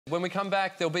When we come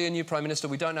back, there'll be a new Prime Minister.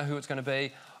 We don't know who it's going to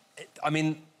be. I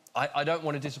mean, I don't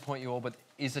want to disappoint you all, but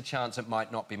is a chance it might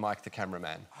not be Mike the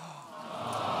Cameraman.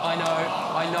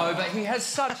 I know, but he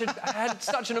has had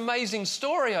such an amazing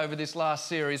story over this last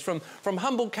series, from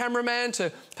humble cameraman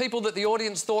to people that the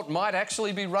audience thought might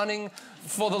actually be running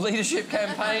for the leadership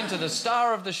campaign to the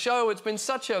star of the show. It's been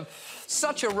such a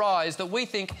rise that we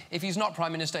think if he's not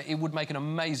Prime Minister, it would make an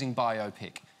amazing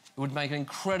biopic. It would make an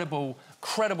incredible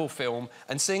film.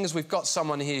 And seeing as we've got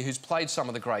someone here who's played some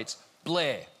of the greats,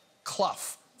 Blair,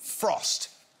 Clough, Frost,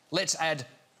 let's add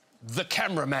the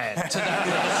cameraman to that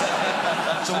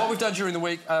list. So what we've done during the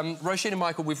week, Roisin and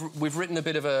Michael, we've written a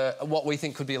bit of what we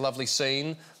think could be a lovely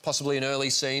scene, possibly an early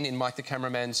scene in Mike the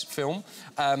Cameraman's film.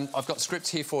 I've got scripts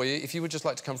here for you. If you would just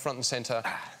like to come front and centre,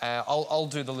 I'll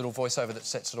do the little voiceover that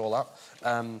sets it all up.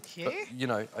 But, you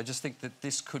know, I just think that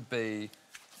this could be...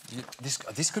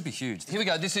 This could be huge. Here we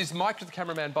go. This is Mike the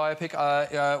Cameraman biopic.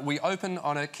 We open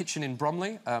on a kitchen in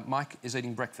Bromley. Mike is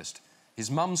eating breakfast.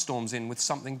 His mum storms in with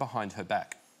something behind her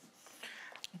back.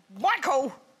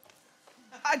 Michael!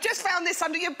 I just found this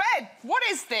under your bed. What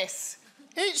is this?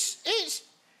 It's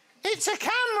a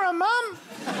camera, Mum.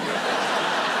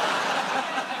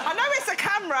 I know it's a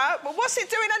camera, but what's it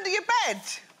doing under your bed?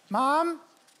 Mum,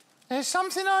 there's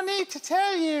something I need to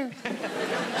tell you.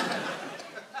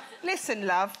 Listen,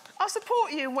 love, I'll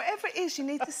support you in whatever it is you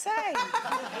need to say. I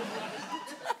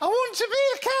want to be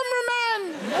a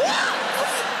cameraman. What?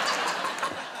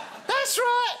 That's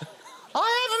right. I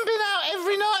haven't been out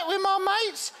every night with my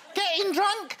mates, getting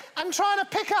drunk and trying to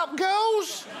pick up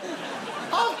girls.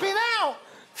 I've been out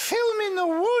filming the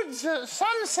woods at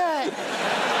sunset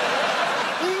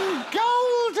in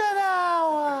golden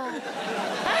hour.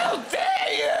 How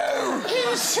dare you!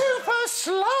 In super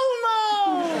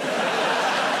slow-mo.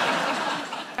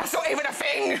 That's not even a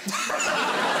thing.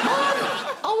 Mum,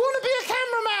 I want to be a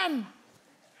cameraman.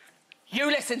 You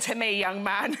listen to me, young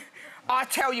man. I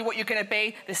tell you what you're going to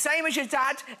be, the same as your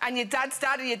dad and your dad's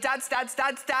dad and your dad's dad's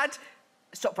dad's dad.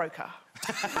 Stockbroker.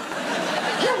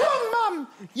 You're wrong, Mum.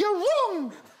 You're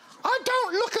wrong. I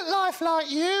don't look at life like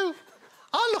you.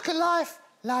 I look at life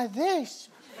like this.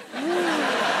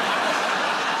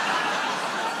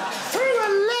 Through a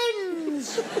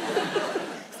lens.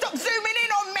 Stop zooming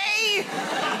in on me!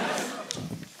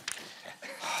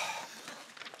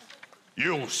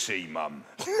 You'll see, Mum.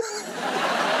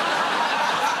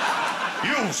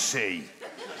 You'll see.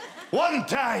 One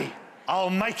day,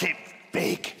 I'll make it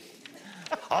big.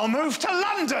 I'll move to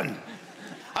London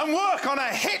and work on a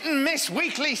hit-and-miss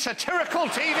weekly satirical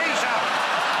TV show.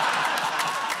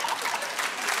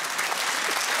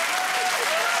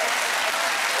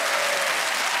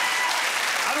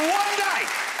 And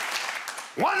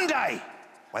one day,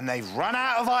 when they've run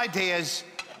out of ideas,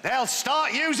 they'll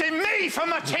start using me for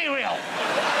material.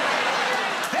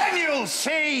 Then you'll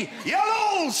see, you'll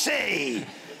all see.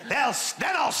 Then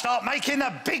I'll start making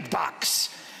the big bucks.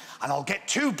 And I'll get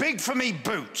too big for me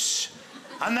boots.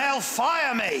 And they'll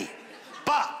fire me.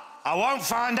 But I won't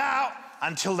find out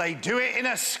until they do it in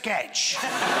a sketch. but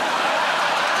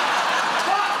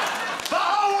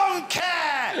I won't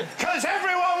care, because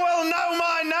everyone will know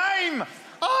my name.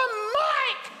 I'm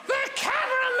Mike the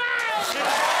Cameraman!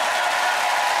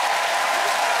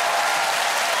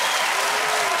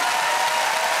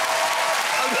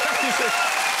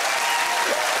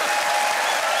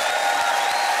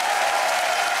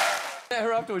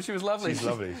 Her afterwards, she was lovely. She's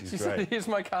lovely, she's she great. Said, here's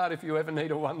my card if you ever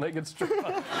need a one-legged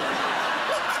stripper.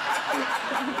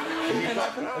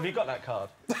 Have you got that card?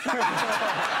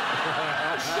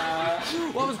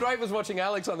 What was great was watching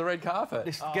Alex on the red carpet.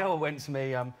 This girl went to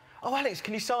me, oh, Alex,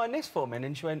 can you sign this for me? And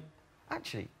then she went,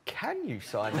 actually, can you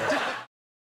sign it?